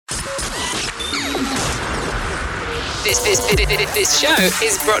This show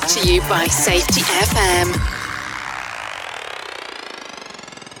is brought to you by Safety FM.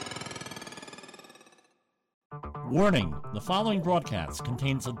 Warning, the following broadcast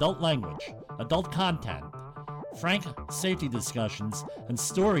contains adult language, adult content, frank safety discussions, and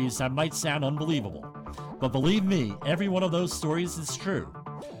stories that might sound unbelievable. But believe me, every one of those stories is true.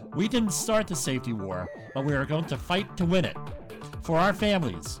 We didn't start the safety war, but we are going to fight to win it. For our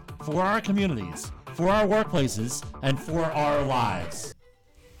families, for our communities, for our workplaces, and for our lives.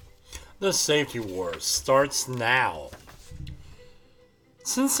 The safety war starts now.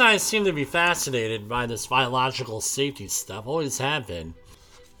 Since I seem to be fascinated by this biological safety stuff, always have been,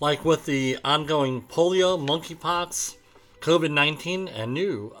 like with the ongoing polio, monkeypox, COVID-19, and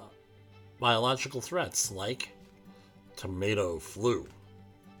new biological threats like tomato flu.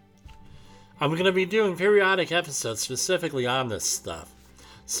 I'm going to be doing periodic episodes specifically on this stuff.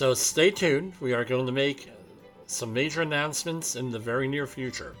 So stay tuned. We are going to make some major announcements in the very near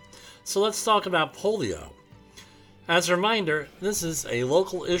future. So let's talk about polio. As a reminder, this is a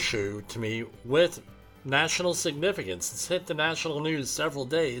local issue to me with national significance. It's hit the national news several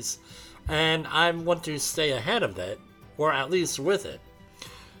days, and I want to stay ahead of it, or at least with it.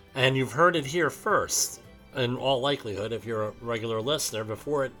 And you've heard it here first, in all likelihood, if you're a regular listener,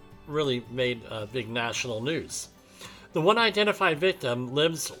 before it really made big national news. The one identified victim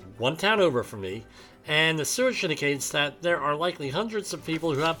lives one town over from me, and the sewage indicates that there are likely hundreds of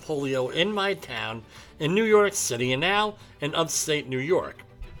people who have polio in my town in New York City and now in upstate New York.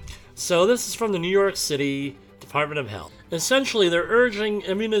 So this is from the New York City Department of Health. Essentially, they're urging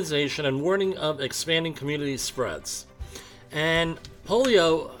immunization and warning of expanding community spreads. And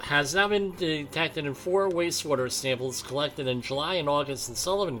polio has now been detected in 4 wastewater samples collected in July and August in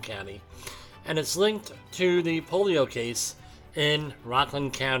Sullivan County, and it's linked to the polio case in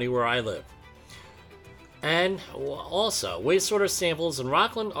Rockland County where I live. And also, wastewater samples in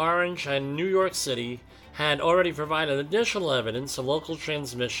Rockland, Orange, and New York City had already provided additional evidence of local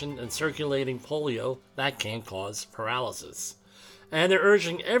transmission and circulating polio that can cause paralysis. And they're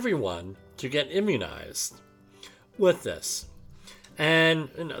urging everyone to get immunized with this. And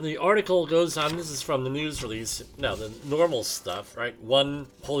the article goes on, this is from the news release, the normal stuff, right? 1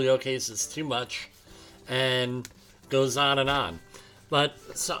 polio case is too much, and goes on and on. But,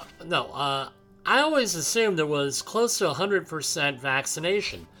 I always assumed it was close to 100%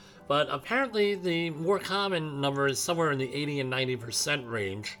 vaccination, but apparently the more common number is somewhere in the 80 and 90%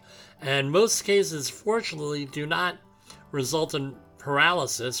 range, and most cases, fortunately, do not result in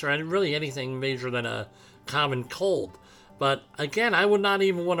paralysis or really anything major than a common cold. But again, I would not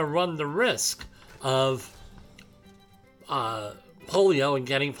even want to run the risk of polio and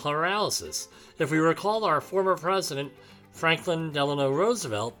getting paralysis. If we recall our former president, Franklin Delano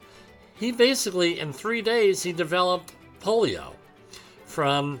Roosevelt, he basically, in 3 days, he developed polio.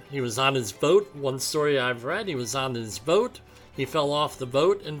 He was on his boat, one story I've read, he was on his boat, he fell off the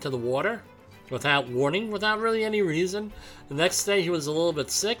boat into the water without warning, without really any reason. The next day he was a little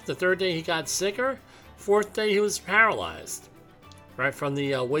bit sick, the 3rd day he got sicker, 4th day he was paralyzed, right from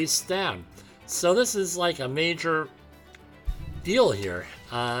the waist down. So this is like a major deal here,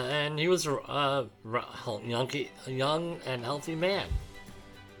 and he was a young and healthy man.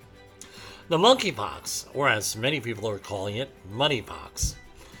 The monkeypox, or as many people are calling it, moneypox.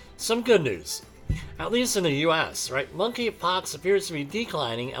 Some good news, at least in the U.S., right? Monkeypox appears to be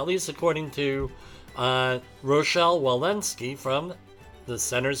declining, at least according to Rochelle Walensky from the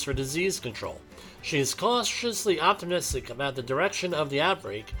Centers for Disease Control. She is cautiously optimistic about the direction of the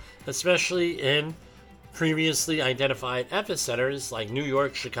outbreak, especially in previously identified epicenters like New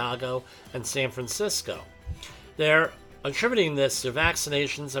York, Chicago, and San Francisco. They're attributing this to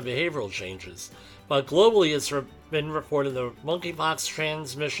vaccinations and behavioral changes, but globally it's been reported the monkeypox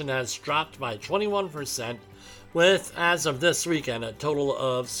transmission has dropped by 21%, with, as of this weekend, a total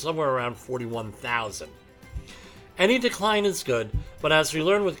of somewhere around 41,000. Any decline is good, but as we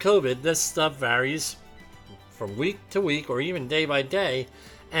learned with COVID, this stuff varies from week to week or even day by day,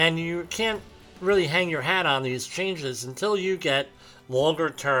 and you can't really hang your hat on these changes until you get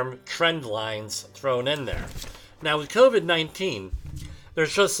longer-term trend lines thrown in there. Now, with COVID-19,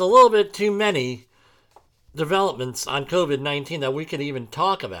 there's just a little bit too many developments on COVID-19 that we could even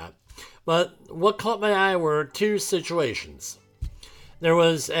talk about. But what caught my eye were 2 situations. There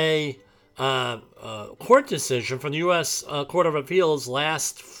was a court decision from the U.S. Court of Appeals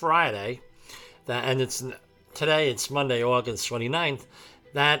last Friday, today it's Monday, August 29th,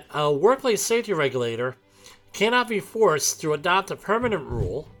 that a workplace safety regulator cannot be forced to adopt a permanent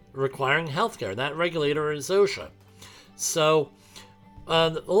rule requiring healthcare. That regulator is OSHA. So, a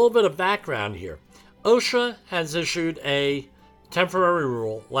little bit of background here. OSHA has issued a temporary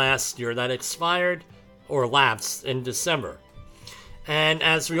rule last year that expired or lapsed in December. And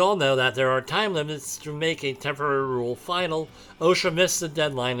as we all know that there are time limits to make a temporary rule final, OSHA missed the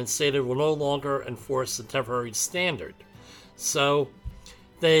deadline and stated it will no longer enforce the temporary standard. So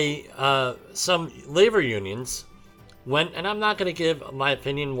some labor unions went, and I'm not going to give my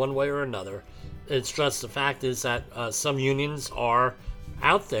opinion one way or another. It's just the fact is that some unions are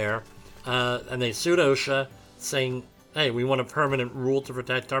out there and they sued OSHA saying, hey, we want a permanent rule to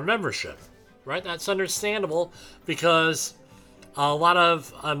protect our membership, right? That's understandable because a lot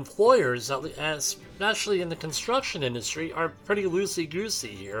of employers, especially in the construction industry, are pretty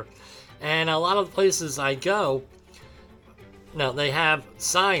loosey-goosey here. And a lot of the places I go, they have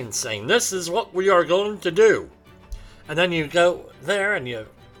signs saying, this is what we are going to do. And then you go there and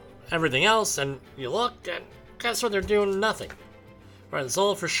everything else, and you look, and guess what they're doing? Nothing. Right, it's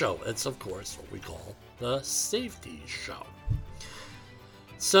all for show. It's, of course, what we call the safety show.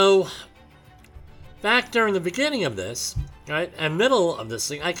 So, back during the beginning of this, right, and middle of this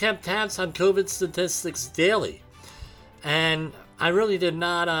thing, I kept tabs on COVID statistics daily. And I really did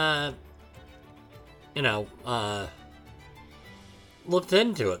not, looked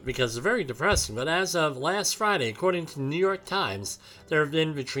into it because it's very depressing. But as of last Friday, according to the New York Times, there have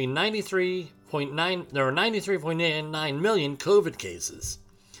been between 93.9 million COVID cases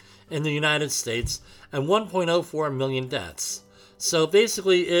in the United States and 1.04 million deaths. So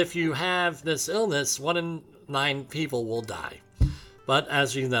basically, if you have this illness, 1 in 9 people will die. But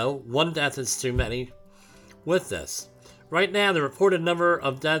as you know, 1 death is too many with this. Right now, the reported number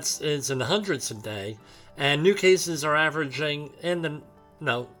of deaths is in the hundreds a day, and new cases are averaging in the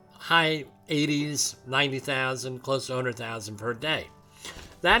high 80s, 90,000, close to 100,000 per day.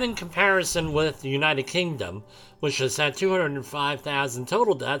 That in comparison with the United Kingdom, which has had 205,000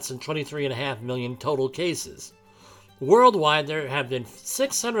 total deaths and 23.5 million total cases. Worldwide, there have been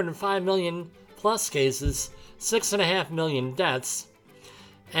 605 million plus cases, 6.5 million deaths,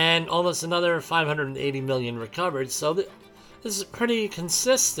 and almost another 580 million recovered. So this is pretty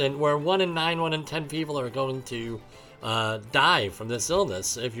consistent where 1 in 9, 1 in 10 people are going to die from this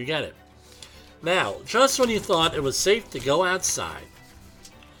illness if you get it. Now, just when you thought it was safe to go outside,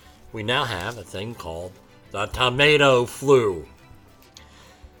 we now have a thing called the tomato flu.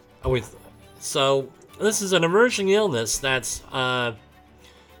 So this is an emerging illness that's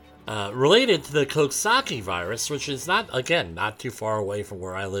related to the Coxsackie virus, which is not too far away from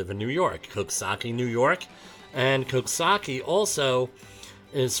where I live in New York. Coxsackie, New York. And Coxsackie also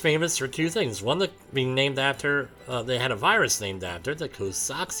is famous for 2 things. One, being named after, they had a virus named after, the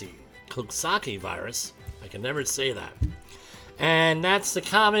Coxsackie virus. I can never say that. And that's the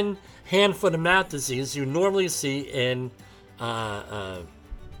common hand, foot, and mouth disease you normally see in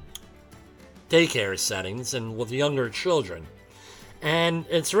daycare settings and with younger children. And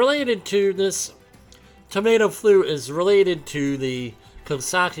it's related to this tomato flu is related to the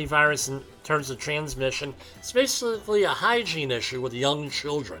Coxsackie virus in terms of transmission. It's basically a hygiene issue with young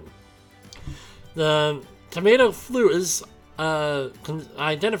children. The tomato flu is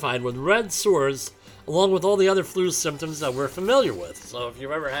identified with red sores along with all the other flu symptoms that we're familiar with. So if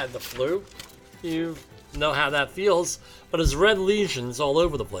you've ever had the flu, you know how that feels, but it's red lesions all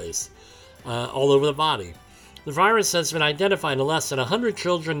over the place, all over the body. The virus has been identified in less than 100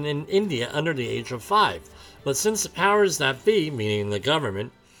 children in India under the age of 5. But since the powers that be, meaning the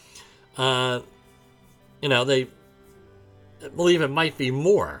government, they believe it might be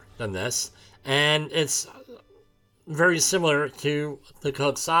more than this, and it's very similar to the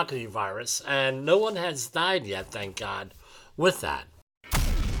Coxsackie virus, and no one has died yet, thank God, with that.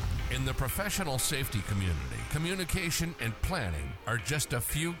 In the professional safety community, communication and planning are just a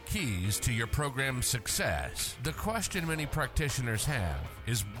few keys to your program's success. The question many practitioners have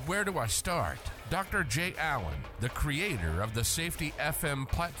is, where do I start? Dr. Jay Allen, the creator of the Safety FM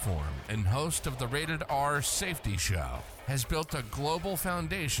platform and host of the Rated R Safety Show, has built a global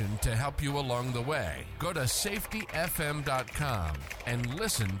foundation to help you along the way. Go to safetyfm.com and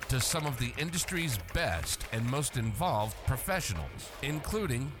listen to some of the industry's best and most involved professionals,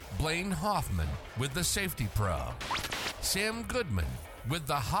 including Blaine Hoffman with the Safety Pro, Sam Goodman with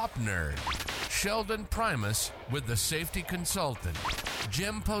the Hop Nerd, Sheldon Primus with the Safety Consultant,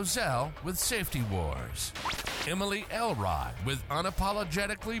 Jim Pozell with Safety Wars, Emily Elrod with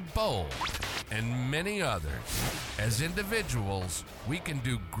Unapologetically Bold, and many others. As individuals, we can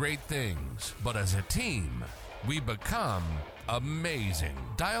do great things, but as a team, we become amazing.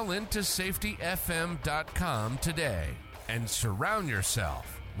 Dial into safetyfm.com today and surround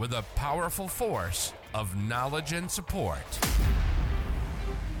yourself with a powerful force of knowledge and support.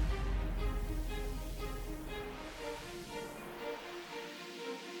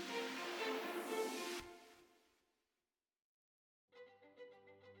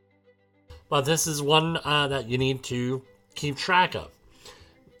 but this is one that you need to keep track of.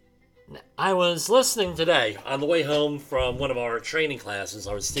 I was listening today on the way home from one of our training classes.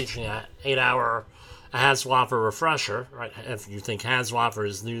 I was teaching an 8-hour Haswaffer refresher. Right? If you think Haswaffer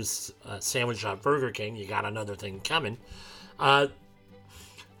is new sandwich at Burger King, you got another thing coming.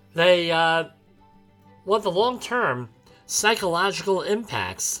 They what the long-term psychological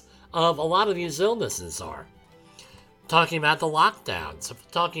impacts of a lot of these illnesses are. Talking about the lockdowns,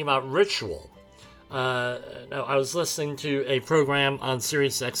 talking about ritual. I was listening to a program on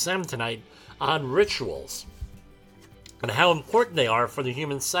Sirius XM tonight on rituals and how important they are for the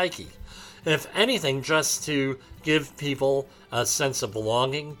human psyche. If anything, just to give people a sense of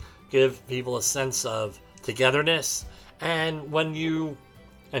belonging, give people a sense of togetherness, and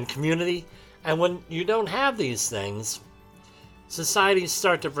community. And when you don't have these things, societies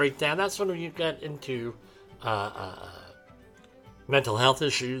start to break down. That's when you get into mental health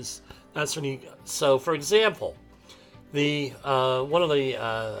issues. That's when So, for example, one of the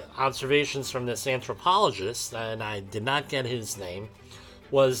observations from this anthropologist, and I did not get his name,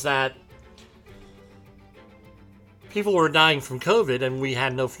 was that people were dying from COVID and we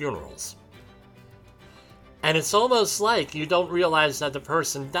had no funerals. And it's almost like you don't realize that the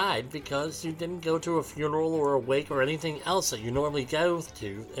person died because you didn't go to a funeral or a wake or anything else that you normally go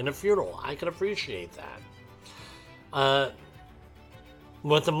to in a funeral. I can appreciate that.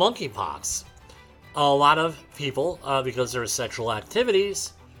 With the monkeypox, a lot of people, because their sexual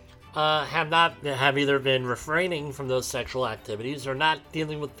activities, have either been refraining from those sexual activities or not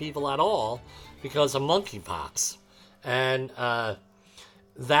dealing with people at all because of monkeypox. And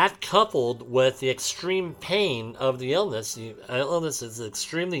that coupled with the extreme pain of the illness is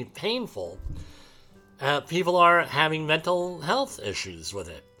extremely painful. People are having mental health issues with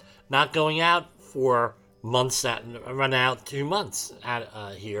it. Not going out for months that run out 2 months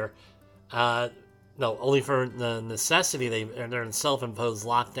here. Only for the necessity. They're in self-imposed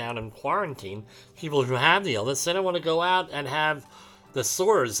lockdown and quarantine. People who have the illness, they don't want to go out and have the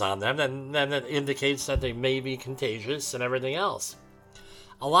sores on them, and then it indicates that they may be contagious and everything else.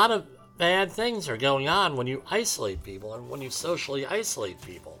 A lot of bad things are going on when you isolate people and when you socially isolate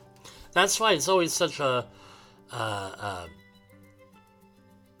people. That's why it's always such a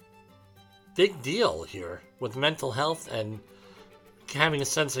big deal here with mental health and having a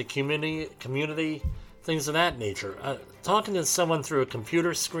sense of community, things of that nature. Talking to someone through a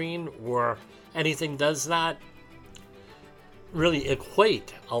computer screen or anything does not really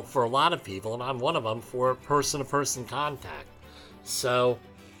equate for a lot of people, and I'm one of them, for person-to-person contact. So,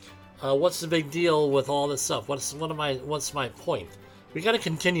 what's the big deal with all this stuff? What's my point? We got to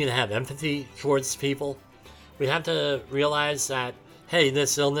continue to have empathy towards people. We have to realize that, hey,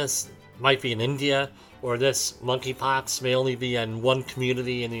 this illness might be in India, or this monkeypox may only be in one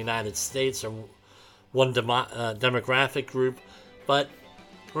community in the United States or one demographic group. But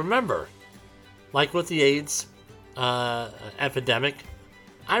remember, like with the AIDS epidemic,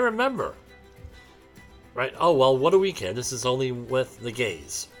 I remember, right? Oh, well, what do we care? This is only with the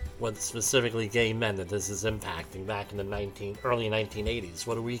gays, with specifically gay men that this is impacting back in the early 1980s.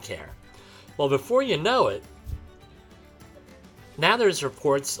 What do we care? Well, before you know it, now there's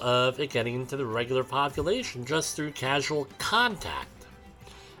reports of it getting into the regular population just through casual contact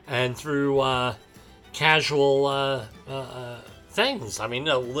and through casual things. I mean,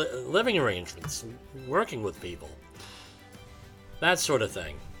 living arrangements, working with people, that sort of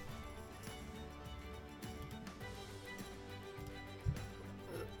thing.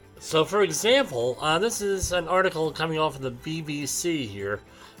 So, for example, this is an article coming off of the BBC here.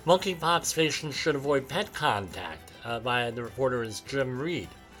 Monkeypox patients should avoid pet contact. By the reporter is Jim Reed.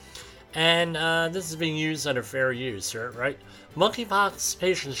 And this is being used under fair use, right? Monkeypox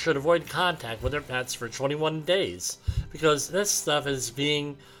patients should avoid contact with their pets for 21 days because this stuff is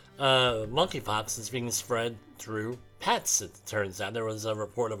monkeypox is being spread through pets, it turns out. There was a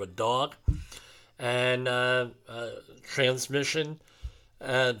report of a dog and transmission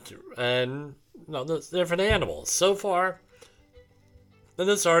and different animals. So far,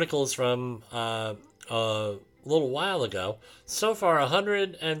 this article is from a little while ago. So far,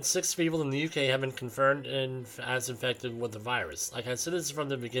 106 people in the UK have been confirmed as infected with the virus. Like I said, this is from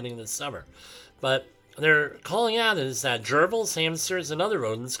the beginning of the summer. But they're calling out is that gerbils, hamsters, and other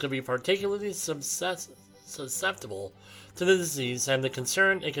rodents could be particularly susceptible to the disease, and the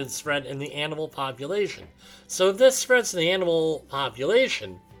concern it can spread in the animal population. So if this spreads to the animal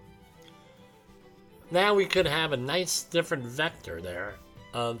population, now we could have a nice different vector there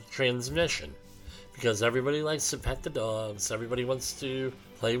of transmission. Because everybody likes to pet the dogs, everybody wants to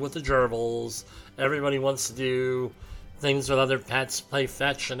play with the gerbils, everybody wants to do things with other pets, play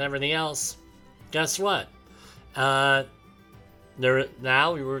fetch and everything else. guess what? Now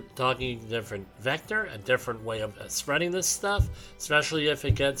we were talking different vector, a different way of spreading this stuff, especially if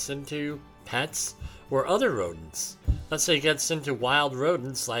it gets into pets or other rodents. Let's say it gets into wild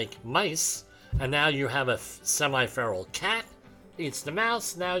rodents like mice, and now you have a semi-feral cat, eats the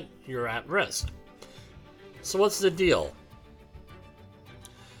mouse, now you're at risk. So what's the deal?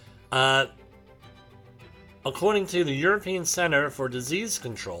 According to the European Center for Disease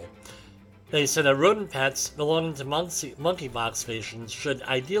Control, they said that rodent pets belonging to monkeypox patients should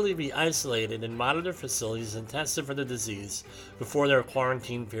ideally be isolated in monitored facilities and tested for the disease before their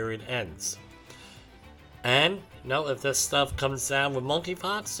quarantine period ends. And, if this stuff comes down with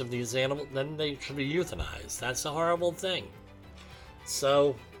monkeypox, if these animals, then they should be euthanized. That's a horrible thing.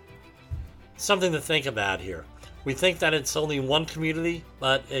 So, something to think about here. We think that it's only one community,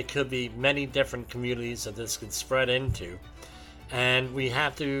 but it could be many different communities that this could spread into. And we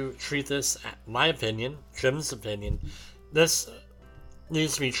have to treat this, my opinion, Jim's opinion, this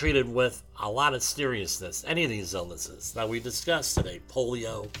needs to be treated with a lot of seriousness. Any of these illnesses that we discussed today,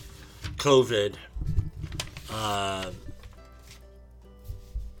 polio, COVID,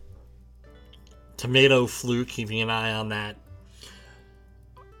 tomato flu, keeping an eye on that.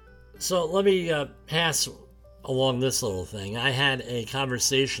 So let me pass along this little thing. I had a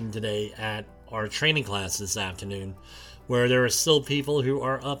conversation today at our training class this afternoon where there are still people who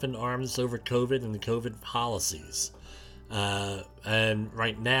are up in arms over COVID and the COVID policies. And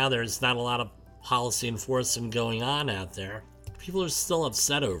right now there's not a lot of policy enforcement going on out there. People are still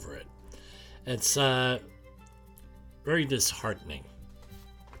upset over it. It's very disheartening.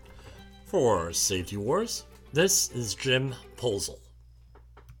 For Safety Wars, this is Jim Polzel.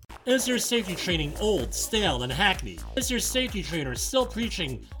 Is your safety training old, stale, and hackneyed? Is your safety trainer still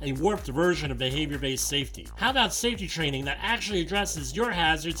preaching a warped version of behavior-based safety? How about safety training that actually addresses your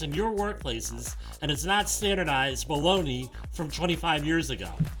hazards in your workplaces and is not standardized baloney from 25 years ago?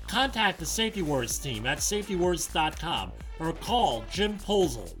 Contact the Safety Wars team at safetywars.com or call Jim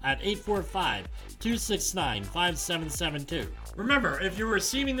Polzel at 845-269-5772. Remember, if you're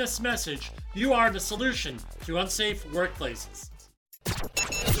receiving this message, you are the solution to unsafe workplaces.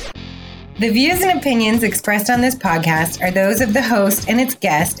 The views and opinions expressed on this podcast are those of the host and its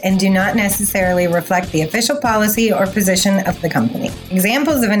guest and do not necessarily reflect the official policy or position of the company.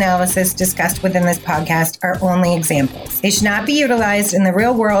 Examples of analysis discussed within this podcast are only examples. They should not be utilized in the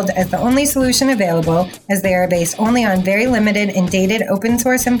real world as the only solution available, as they are based only on very limited and dated open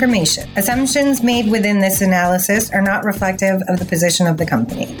source information. Assumptions made within this analysis are not reflective of the position of the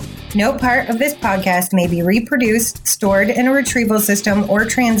company. No part of this podcast may be reproduced, stored in a retrieval system, or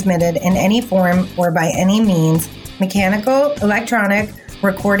transmitted in any form or by any means, mechanical, electronic,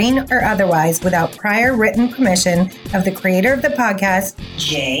 recording, or otherwise, without prior written permission of the creator of the podcast,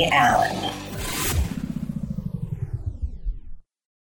 Jay Allen.